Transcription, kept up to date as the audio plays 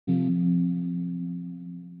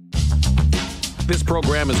This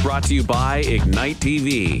program is brought to you by Ignite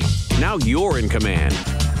TV. Now you're in command.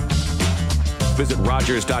 Visit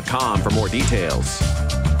Rogers.com for more details.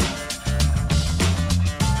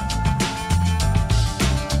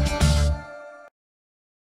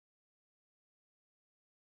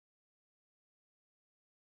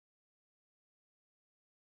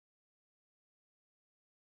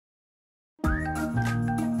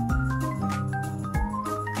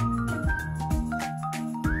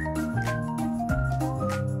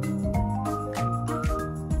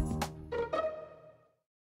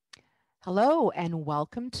 Hello and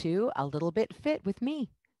welcome to A Little Bit Fit with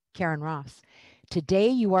me, Karen Ross. Today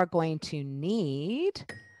you are going to need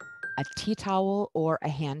a tea towel or a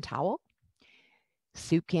hand towel,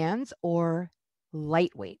 soup cans or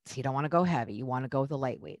light weights. You don't want to go heavy. You want to go with the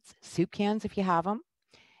light weights. Soup cans if you have them,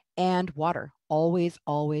 and water. Always,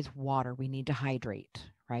 always water. We need to hydrate,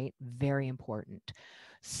 right? Very important.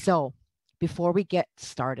 So before we get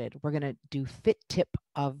started, we're going to do fit tip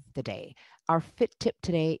of the day. Our fit tip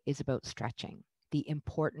today is about stretching, the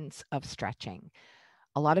importance of stretching.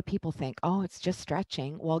 A lot of people think, oh, it's just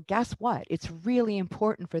stretching. Well, guess what? It's really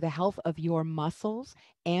important for the health of your muscles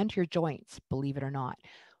and your joints, believe it or not.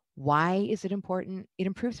 Why is it important? It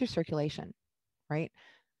improves your circulation, right?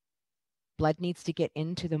 Blood needs to get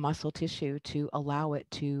into the muscle tissue to allow it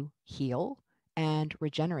to heal and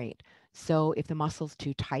regenerate. So if the muscle's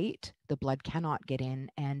too tight, the blood cannot get in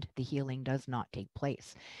and the healing does not take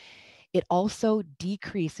place. It also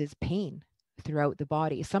decreases pain throughout the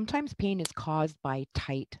body. Sometimes pain is caused by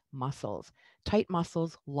tight muscles. Tight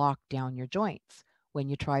muscles lock down your joints. When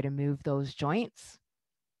you try to move those joints,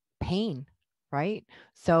 pain, right?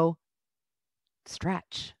 So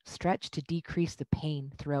stretch to decrease the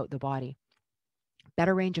pain throughout the body.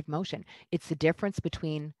 Better range of motion. It's the difference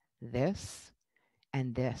between this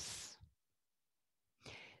and this.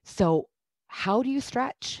 So how do you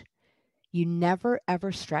stretch? You never,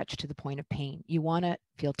 ever stretch to the point of pain. You want to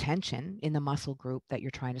feel tension in the muscle group that you're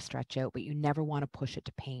trying to stretch out, but you never want to push it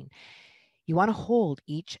to pain. You want to hold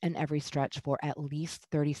each and every stretch for at least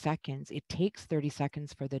 30 seconds. It takes 30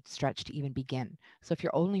 seconds for the stretch to even begin. So if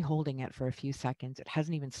you're only holding it for a few seconds, it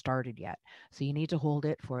hasn't even started yet. So you need to hold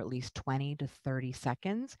it for at least 20 to 30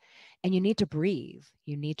 seconds. And you need to breathe.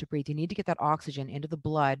 You need to breathe. You need to get that oxygen into the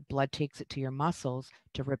blood. Blood takes it to your muscles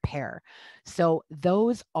to repair. So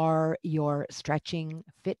those are your stretching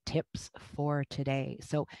fit tips for today.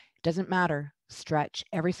 So it doesn't matter. Stretch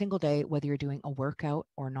every single day, whether you're doing a workout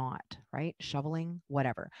or not, right? Shoveling,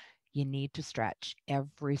 whatever. You need to stretch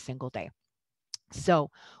every single day.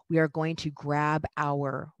 So we are going to grab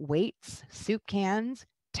our weights, soup cans,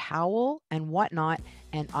 towel, and whatnot,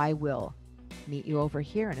 and I will meet you over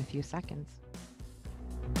here in a few seconds.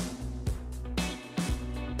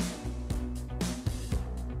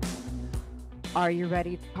 Are you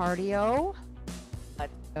ready to cardio?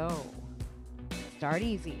 Let's go. Start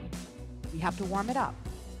easy. You have to warm it up.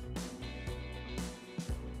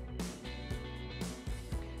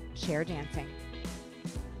 Chair dancing.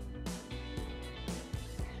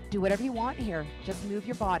 Do whatever you want here. Just move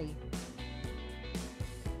your body.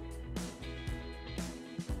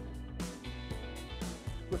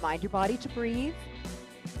 Remind your body to breathe.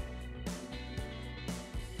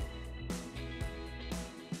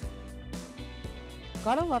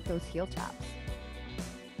 Gotta love those heel taps.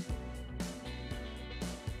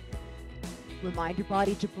 Remind your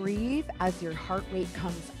body to breathe as your heart rate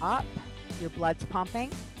comes up, your blood's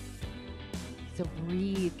pumping. So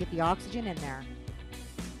breathe, get the oxygen in there.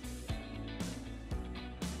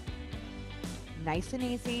 Nice and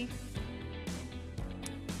easy.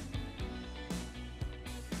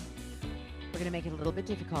 We're gonna make it a little bit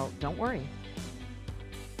difficult, don't worry.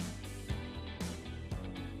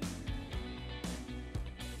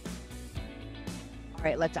 All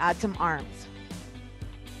right, let's add some arms.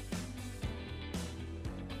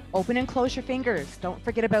 Open and close your fingers. Don't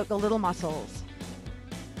forget about the little muscles.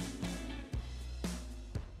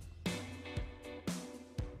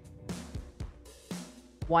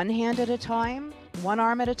 One hand at a time, one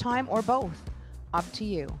arm at a time, or both. Up to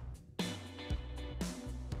you.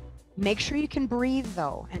 Make sure you can breathe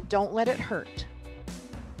though, and don't let it hurt.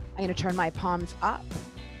 I'm going to turn my palms up.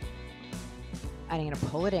 And I'm going to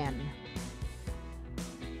pull it in.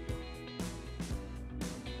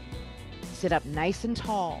 Sit up nice and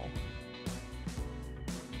tall.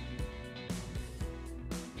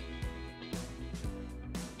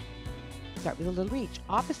 Start with a little reach.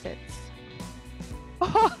 Opposites.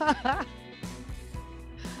 I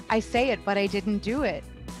say it, but I didn't do it.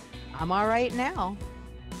 I'm all right now.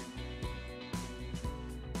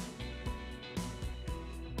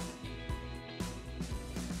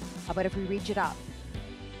 How about if we reach it up?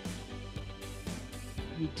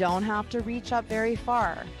 You don't have to reach up very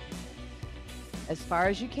far. As far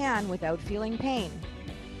as you can without feeling pain.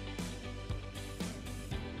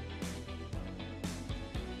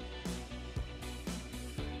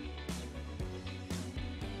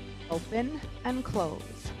 Open and close.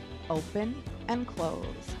 Open and close.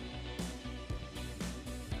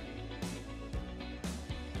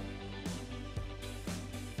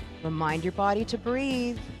 Remind your body to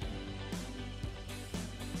breathe.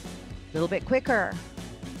 A little bit quicker.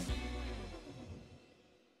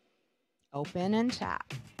 Open and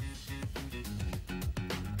tap.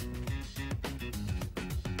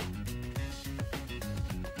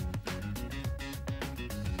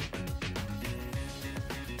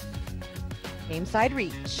 Same side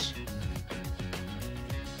reach.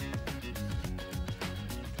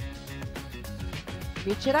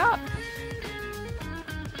 Reach it up.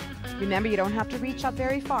 Remember, you don't have to reach up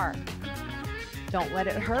very far. Don't let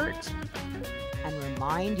it hurt. And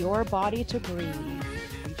remind your body to breathe.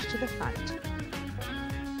 Reach to the front.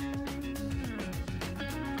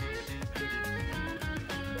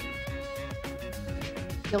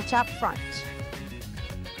 Heel tap front.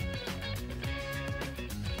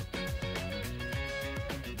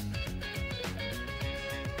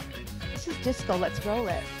 This is disco, let's roll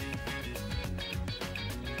it.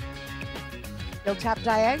 Heel tap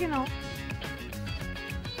diagonal.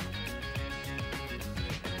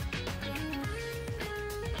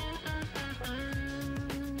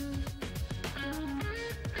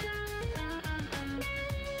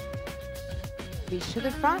 Reach to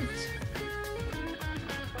the front.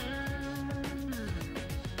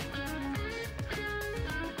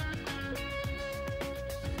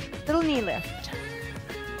 Little knee lift.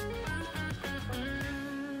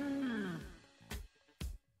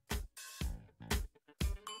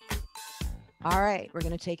 All right, we're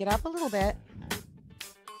going to take it up a little bit.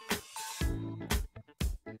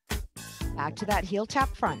 Back to that heel tap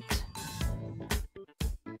front.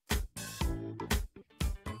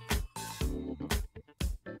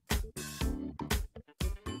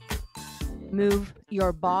 Move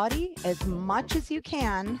your body as much as you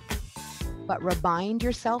can, but remind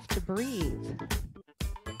yourself to breathe.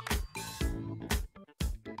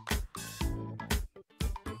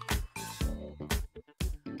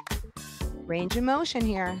 Range of motion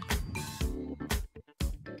here.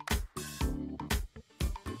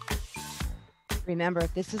 Remember,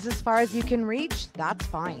 if this is as far as you can reach, that's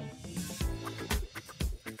fine.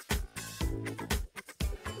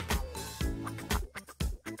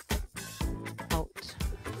 Out,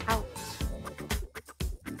 out.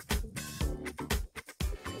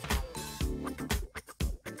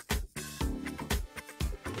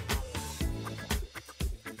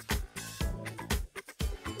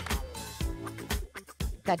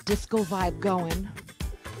 That disco vibe going.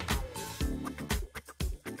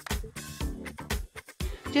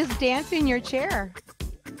 Just dance in your chair.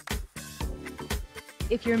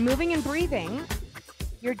 If you're moving and breathing,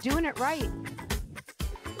 you're doing it right.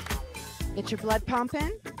 Get your blood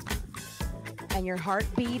pumping and your heart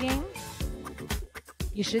beating.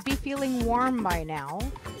 You should be feeling warm by now.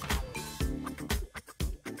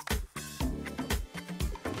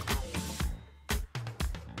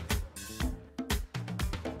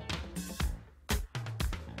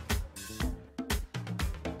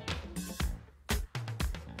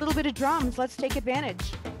 A little bit of drums, let's take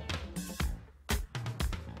advantage.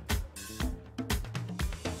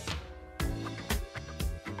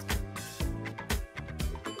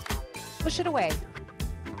 Push it away.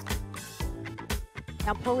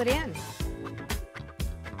 Now pull it in.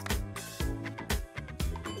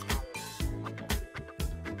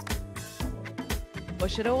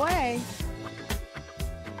 Push it away.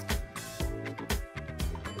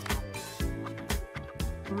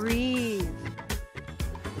 Breathe.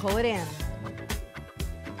 Pull it in.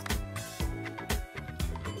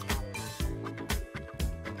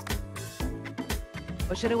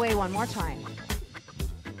 Push it away one more time.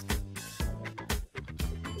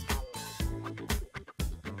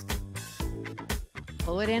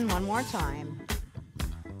 Pull it in one more time.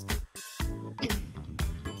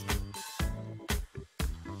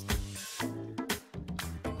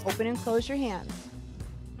 Open and close your hands.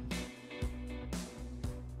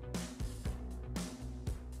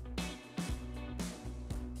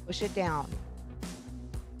 Push it down.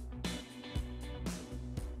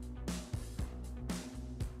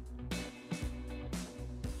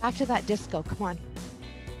 Back to that disco, come on.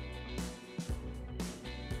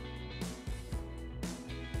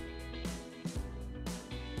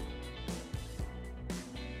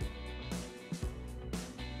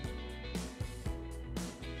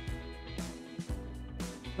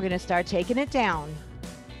 We're going to start taking it down.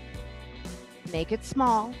 Make it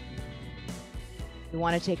small. We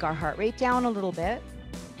want to take our heart rate down a little bit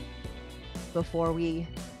before we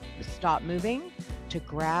stop moving to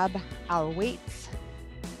grab our weights.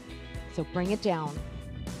 So bring it down.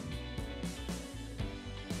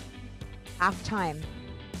 Half time.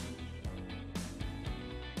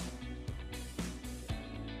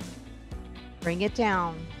 Bring it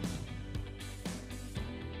down.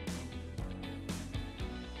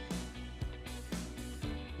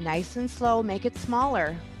 Nice and slow, make it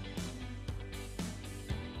smaller.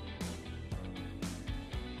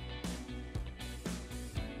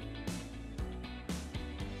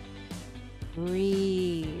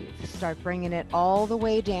 Breathe. Start bringing it all the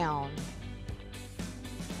way down.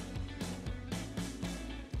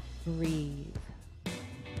 Breathe.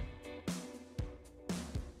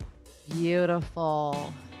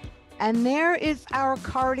 Beautiful. And there is our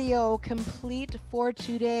cardio complete for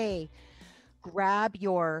today. Grab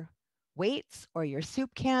your weights or your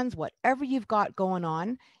soup cans, whatever you've got going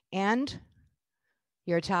on, and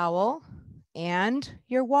your towel and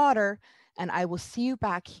your water, and I will see you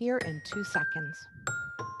back here in 2 seconds.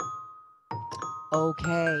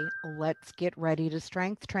 Okay, let's get ready to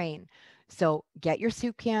strength train. So get your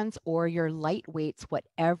soup cans or your light weights,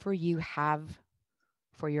 whatever you have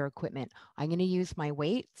for your equipment. I'm going to use my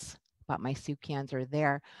weights, but my soup cans are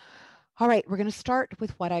there. All right, we're going to start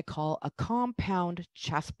with what I call a compound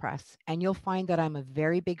chest press. And you'll find that I'm a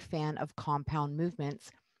very big fan of compound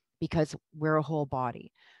movements because we're a whole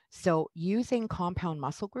body. So using compound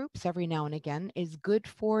muscle groups every now and again is good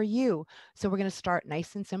for you. So we're going to start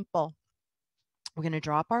nice and simple. We're going to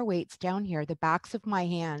drop our weights down here. The backs of my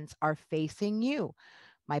hands are facing you.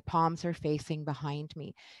 My palms are facing behind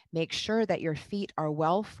me. Make sure that your feet are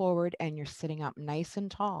well forward and you're sitting up nice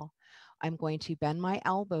and tall. I'm going to bend my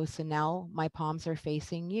elbows, so now my palms are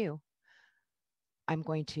facing you. I'm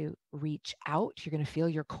going to reach out. You're going to feel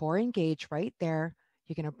your core engage right there.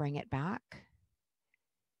 You're going to bring it back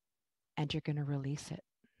and you're going to release it.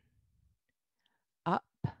 Up,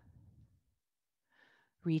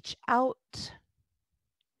 reach out,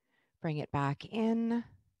 bring it back in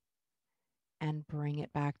and bring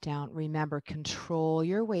it back down. Remember, control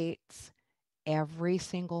your weights every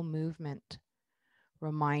single movement.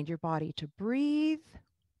 Remind your body to breathe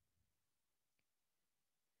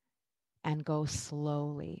and go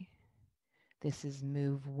slowly. This is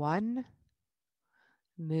move 1,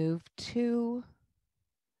 move 2,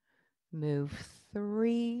 move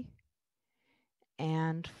 3,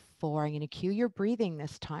 and 4. I'm going to cue your breathing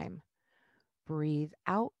this time. Breathe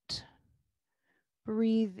out,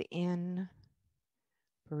 breathe in,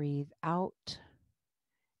 breathe out,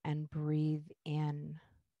 and breathe in.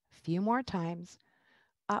 A few more times.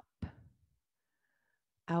 Up,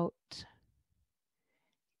 out,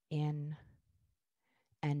 in,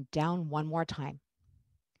 and down one more time.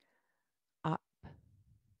 Up,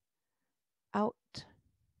 out,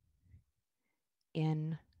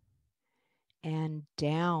 in, and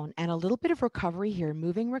down. And a little bit of recovery here,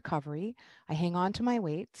 moving recovery. I hang on to my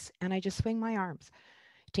weights and I just swing my arms.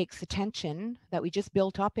 It takes the tension that we just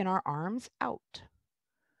built up in our arms out.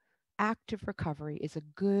 Active recovery is a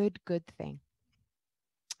good thing.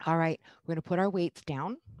 All right, we're going to put our weights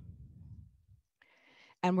down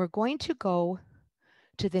and we're going to go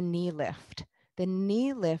to the knee lift. The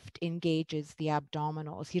knee lift engages the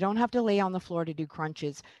abdominals. You don't have to lay on the floor to do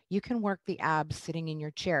crunches. You can work the abs sitting in your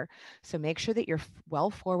chair. So make sure that you're well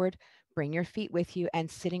forward, bring your feet with you and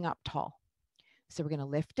sitting up tall. So we're going to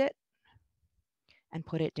lift it and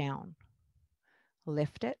put it down.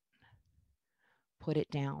 Lift it, put it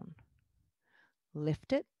down.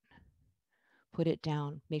 Lift it, put it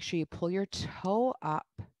down. Make sure you pull your toe up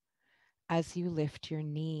as you lift your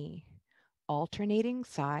knee, alternating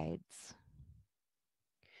sides.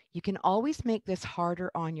 You can always make this harder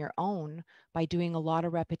on your own by doing a lot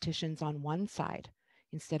of repetitions on one side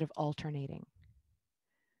instead of alternating.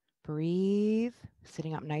 Breathe,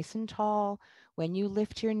 sitting up nice and tall. When you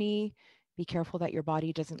lift your knee, be careful that your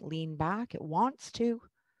body doesn't lean back. It wants to,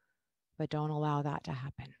 but don't allow that to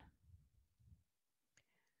happen.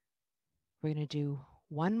 We're going to do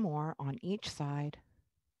one more on each side.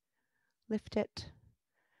 Lift it,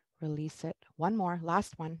 release it. One more,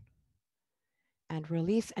 last one. And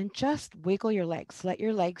release and just wiggle your legs. Let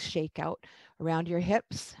your legs shake out around your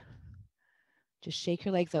hips. Just shake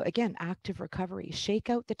your legs out. Again, active recovery. Shake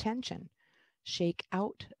out the tension. Shake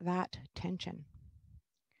out that tension.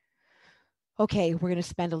 Okay, we're going to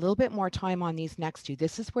spend a little bit more time on these next two.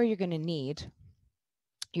 This is where you're going to need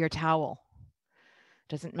your towel.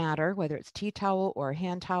 Doesn't matter whether it's tea towel or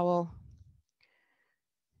hand towel.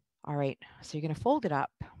 All right, so you're going to fold it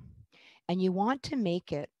up and you want to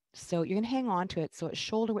make it so you're going to hang on to it so it's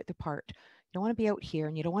shoulder width apart. You don't want to be out here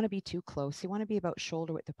and you don't want to be too close. You want to be about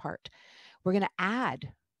shoulder width apart. We're going to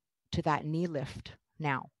add to that knee lift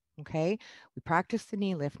now. Okay, we practice the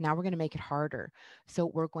knee lift. Now we're going to make it harder. So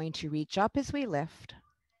we're going to reach up as we lift.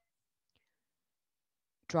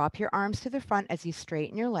 Drop your arms to the front as you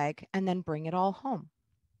straighten your leg and then bring it all home.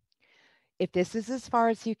 If this is as far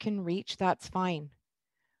as you can reach, that's fine.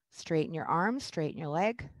 Straighten your arms, straighten your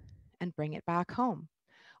leg, and bring it back home.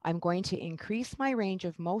 I'm going to increase my range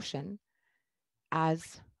of motion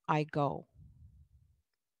as I go.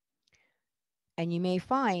 And you may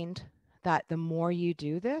find that the more you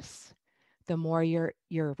do this, the more your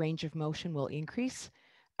range of motion will increase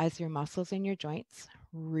as your muscles in your joints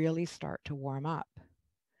really start to warm up.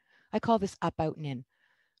 I call this up, out, and in.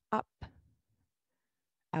 Up,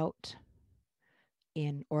 out,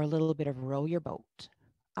 in, or a little bit of row your boat.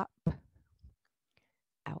 Up,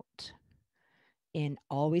 out, in.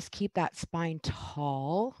 Always keep that spine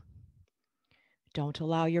tall. Don't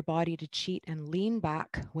allow your body to cheat and lean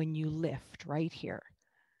back when you lift right here.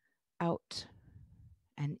 Out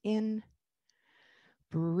and in.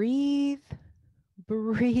 Breathe,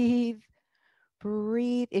 breathe,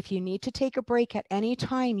 breathe. If you need to take a break at any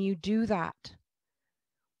time, you do that.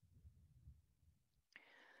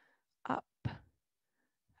 Up,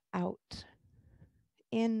 out,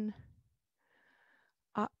 in,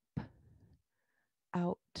 up,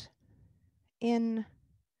 out, in.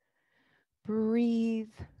 Breathe.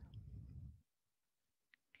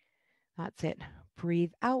 That's it.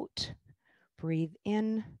 Breathe out, breathe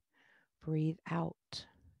in, breathe out,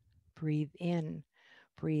 breathe in,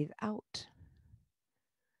 breathe out.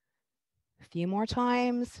 A few more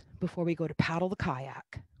times before we go to paddle the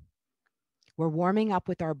kayak. We're warming up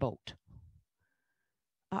with our boat.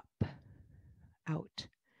 Up, out,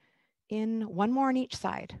 in. One more on each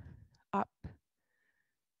side. Up,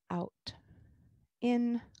 out,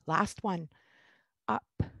 in. Last one. Up,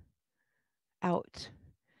 out,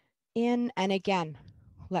 in. And again,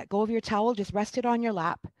 let go of your towel. Just rest it on your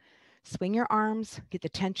lap. Swing your arms. Get the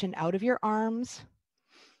tension out of your arms.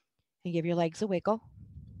 And give your legs a wiggle.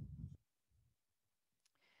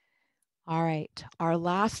 All right, our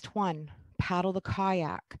last one, paddle the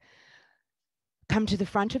kayak. Come to the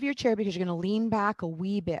front of your chair because you're going to lean back a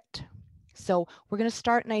wee bit. So we're going to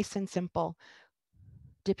start nice and simple.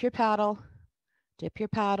 Dip your paddle, dip your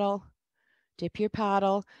paddle, dip your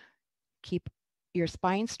paddle. Keep your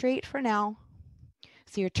spine straight for now.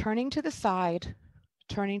 So you're turning to the side,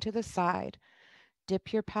 turning to the side.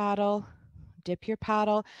 Dip your paddle, dip your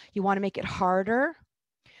paddle. You want to make it harder.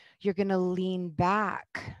 You're going to lean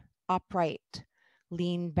back, upright,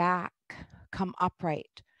 lean back, come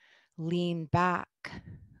upright, lean back,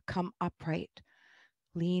 come upright,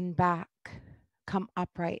 lean back, come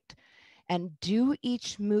upright, and do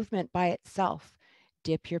each movement by itself.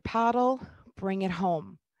 Dip your paddle, bring it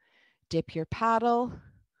home. Dip your paddle,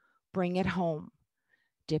 bring it home.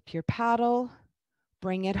 Dip your paddle,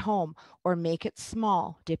 bring it home, or make it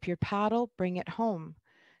small. Dip your paddle, bring it home.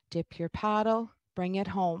 Dip your paddle, bring it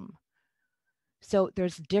home. So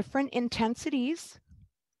there's different intensities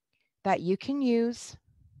that you can use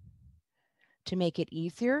to make it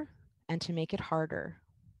easier and to make it harder.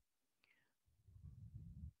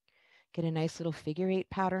 Get a nice little figure 8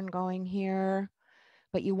 pattern going here,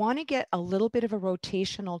 but you want to get a little bit of a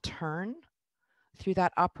rotational turn through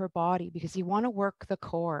that upper body because you want to work the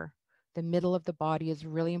core. The middle of the body is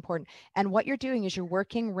really important. And what you're doing is you're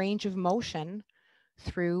working range of motion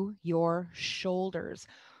through your shoulders.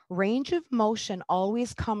 Range of motion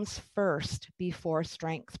always comes first before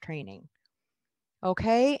strength training.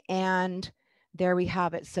 Okay, and there we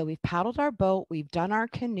have it. So we've paddled our boat, we've done our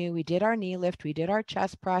canoe, we did our knee lift, we did our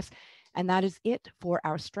chest press, and that is it for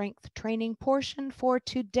our strength training portion for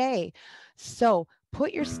today. So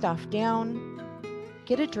put your stuff down,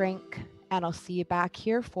 get a drink, and I'll see you back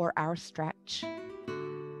here for our stretch.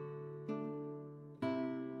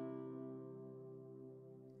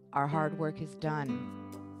 Our hard work is done.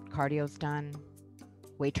 Cardio's done.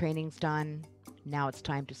 Weight training's done. Now it's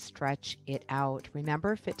time to stretch it out.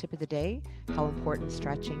 Remember, fit tip of the day, how important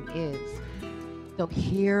stretching is. So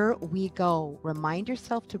here we go. Remind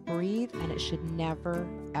yourself to breathe, and it should never,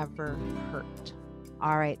 ever hurt.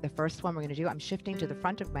 All right, the first one we're going to do, I'm shifting to the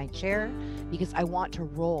front of my chair because I want to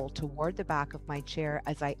roll toward the back of my chair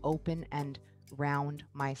as I open and round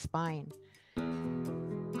my spine.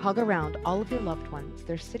 Hug around all of your loved ones.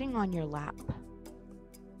 They're sitting on your lap.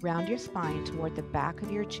 Round your spine toward the back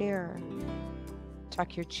of your chair.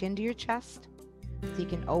 Tuck your chin to your chest so you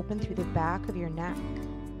can open through the back of your neck.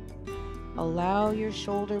 Allow your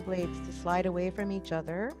shoulder blades to slide away from each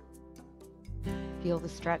other. Feel the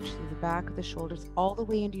stretch through the back of the shoulders all the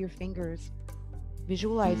way into your fingers.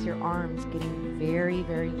 Visualize your arms getting very,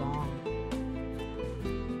 very long.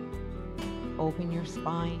 Open your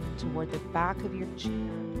spine toward the back of your chair.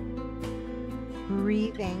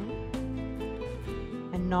 Breathing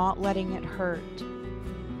and not letting it hurt.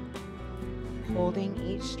 Holding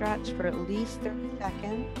each stretch for at least 30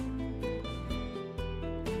 seconds.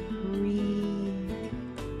 Breathe.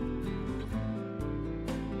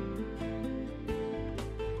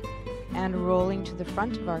 And rolling to the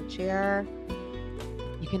front of our chair.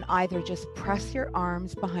 You can either just press your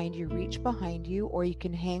arms behind you, reach behind you, or you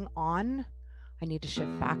can hang on. I need to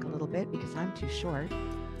shift back a little bit because I'm too short.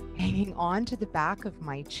 Hanging on to the back of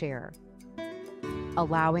my chair,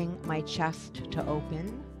 allowing my chest to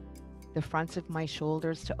open, the fronts of my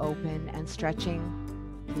shoulders to open, and stretching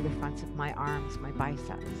through the fronts of my arms, my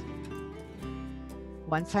biceps.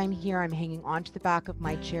 Once I'm here, I'm hanging onto the back of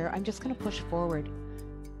my chair. I'm just going to push forward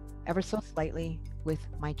ever so slightly with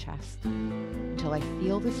my chest until I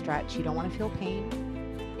feel the stretch. You don't want to feel pain.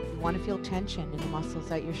 You want to feel tension in the muscles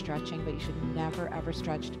that you're stretching, but you should never ever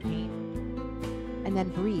stretch to pain. And then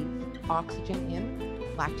breathe. Oxygen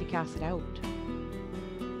in, lactic acid out.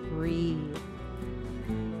 Breathe.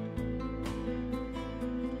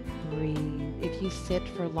 Breathe. If you sit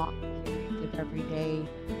for long periods of every day,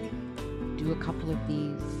 do a couple of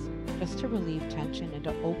these just to relieve tension and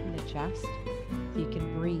to open the chest so you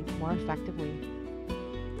can breathe more effectively.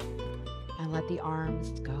 And let the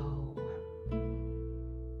arms go.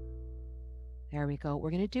 There we go.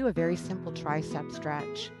 We're going to do a very simple tricep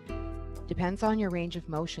stretch. Depends on your range of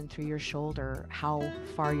motion through your shoulder, how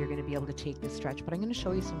far you're going to be able to take this stretch, but I'm going to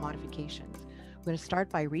show you some modifications. We're going to start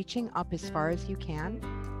by reaching up as far as you can.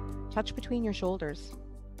 Touch between your shoulders.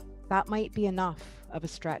 That might be enough of a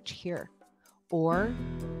stretch here. Or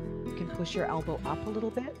you can push your elbow up a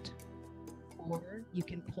little bit, or you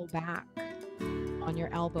can pull back on your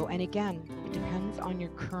elbow. And again, it depends on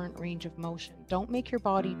your current range of motion. Don't make your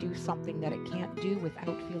body do something that it can't do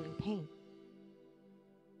without feeling pain.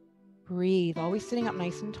 Breathe, always sitting up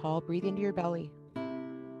nice and tall. Breathe into your belly.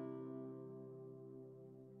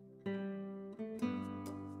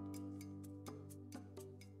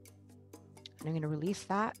 And I'm going to release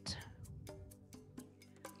that.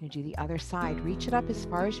 I'm going to do the other side. Reach it up as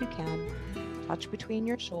far as you can. Touch between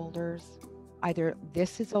your shoulders. Either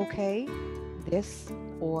this is okay, this,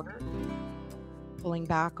 or pulling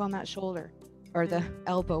back on that shoulder, or the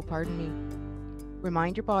elbow, pardon me.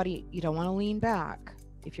 Remind your body, you don't want to lean back.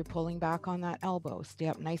 If you're pulling back on that elbow, stay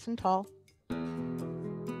up nice and tall.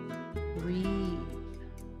 Breathe.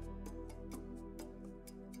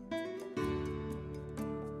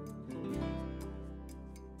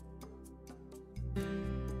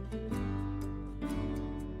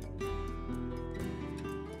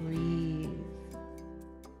 Breathe.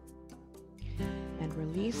 And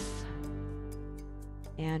release.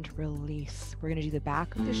 And release. We're going to do the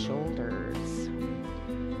back of the shoulders.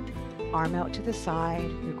 Arm out to the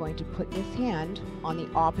side. You're going to put this hand on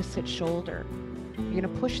the opposite shoulder. You're going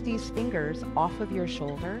to push these fingers off of your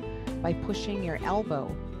shoulder by pushing your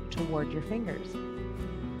elbow toward your fingers.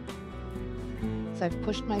 So I've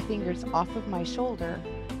pushed my fingers off of my shoulder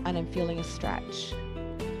and I'm feeling a stretch.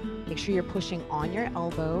 Make sure you're pushing on your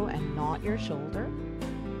elbow and not your shoulder.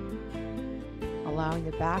 Allowing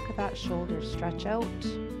the back of that shoulder stretch out.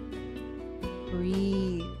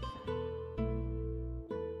 Breathe.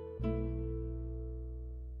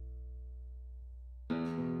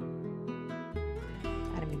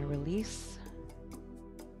 Release.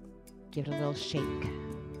 Give it a little shake.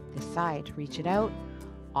 This side, reach it out.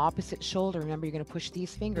 Opposite shoulder. Remember, you're going to push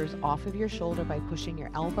these fingers off of your shoulder by pushing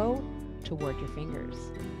your elbow toward your fingers.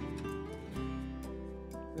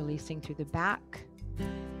 Releasing through the back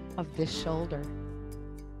of this shoulder.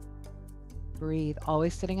 Breathe.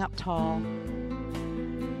 Always sitting up tall.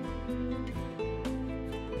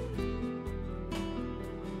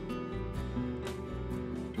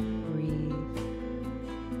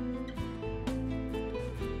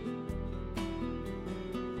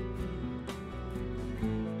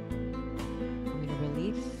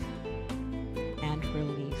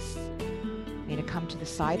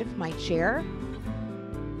 Side of my chair.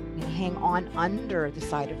 I'm going to hang on under the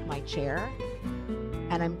side of my chair,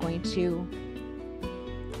 and I'm going to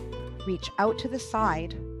reach out to the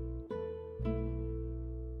side.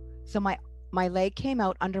 So my leg came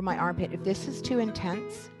out under my armpit. If this is too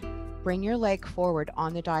intense, bring your leg forward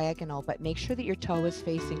on the diagonal, but make sure that your toe is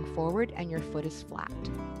facing forward and your foot is flat.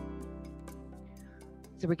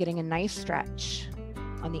 So we're getting a nice stretch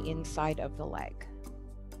on the inside of the leg.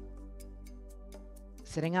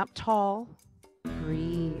 Sitting up tall,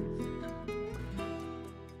 breathe.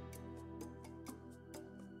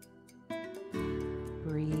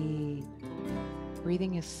 Breathe.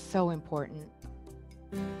 Breathing is so important.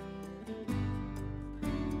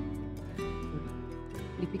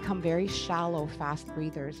 We've become very shallow, fast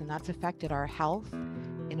breathers, and that's affected our health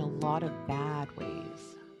in a lot of bad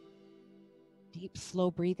ways. Deep,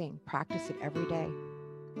 slow breathing, practice it every day.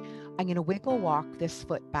 I'm going to wiggle walk this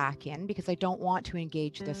foot back in because I don't want to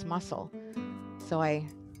engage this muscle. So I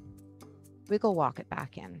wiggle walk it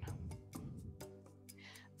back in. I'm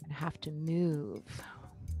going to have to move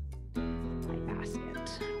my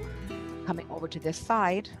basket. Coming over to this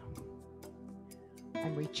side.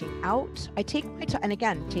 I'm reaching out. I take my time, and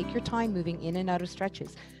again, take your time moving in and out of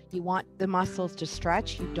stretches. You want the muscles to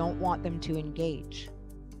stretch. You don't want them to engage.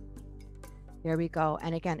 There we go.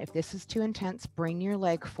 And again, if this is too intense, bring your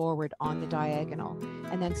leg forward on the diagonal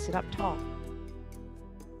and then sit up tall.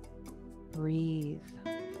 Breathe.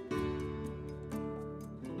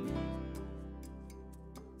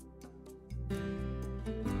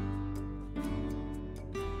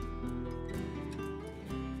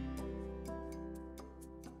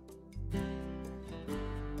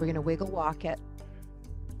 We're going to wiggle walk it.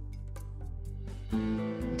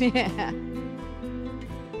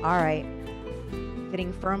 All right.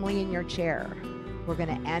 Sitting firmly in your chair. We're going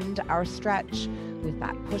to end our stretch with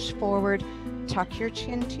that push forward. Tuck your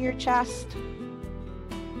chin to your chest.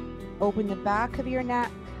 Open the back of your neck.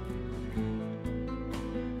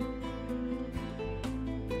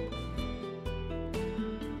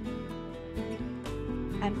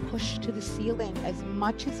 And push to the ceiling as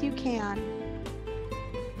much as you can.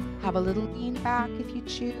 Have a little lean back if you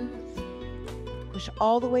choose. Push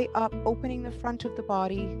all the way up, opening the front of the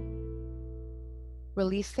body.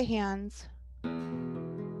 Release the hands.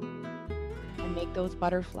 And make those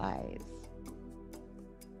butterflies.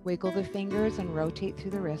 Wiggle the fingers and rotate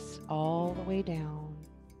through the wrists all the way down.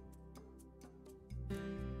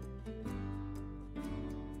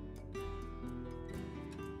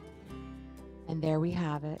 And there we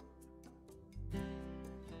have it.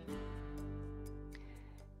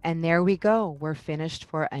 And there we go. We're finished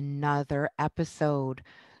for another episode.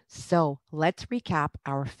 So let's recap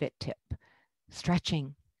our fit tip.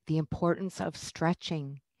 Stretching, the importance of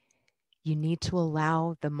stretching. You need to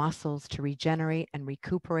allow the muscles to regenerate and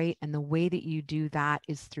recuperate. And the way that you do that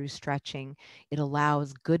is through stretching. It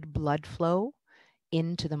allows good blood flow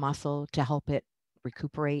into the muscle to help it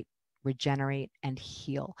recuperate, regenerate, and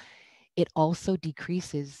heal. It also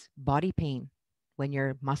decreases body pain. When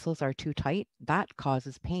your muscles are too tight, that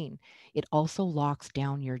causes pain. It also locks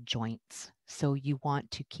down your joints. So you want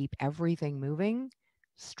to keep everything moving,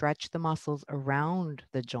 stretch the muscles around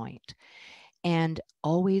the joint. And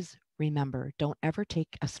always remember, don't ever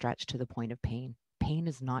take a stretch to the point of pain. Pain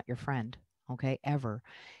is not your friend, okay, ever.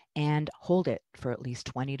 And hold it for at least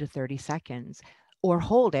 20 to 30 seconds, or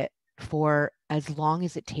hold it for as long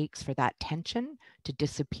as it takes for that tension to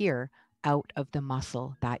disappear out of the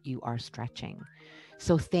muscle that you are stretching.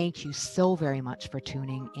 So thank you so very much for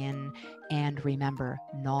tuning in. And remember,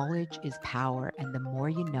 knowledge is power. And the more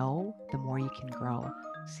you know, the more you can grow.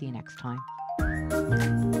 See you next time.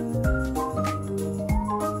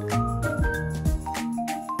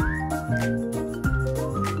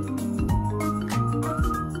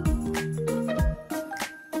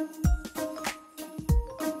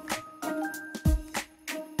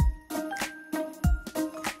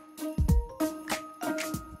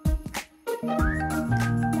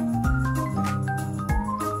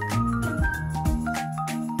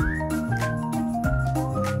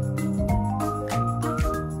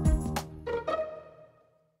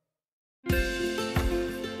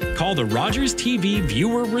 Call the Rogers TV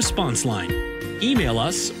viewer response line, email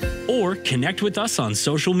us, or connect with us on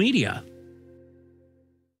social media.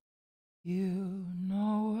 You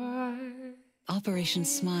know why. Operation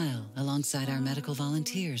Smile, alongside our medical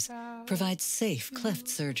volunteers, provides safe cleft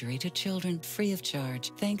surgery to children free of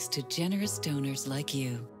charge, thanks to generous donors like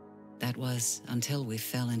you. That was until we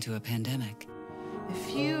fell into a pandemic.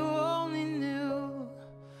 If you only knew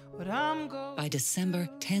what I'm going. By December,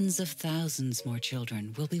 tens of thousands more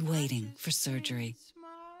children will be waiting for surgery.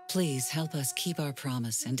 Please help us keep our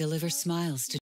promise and deliver smiles to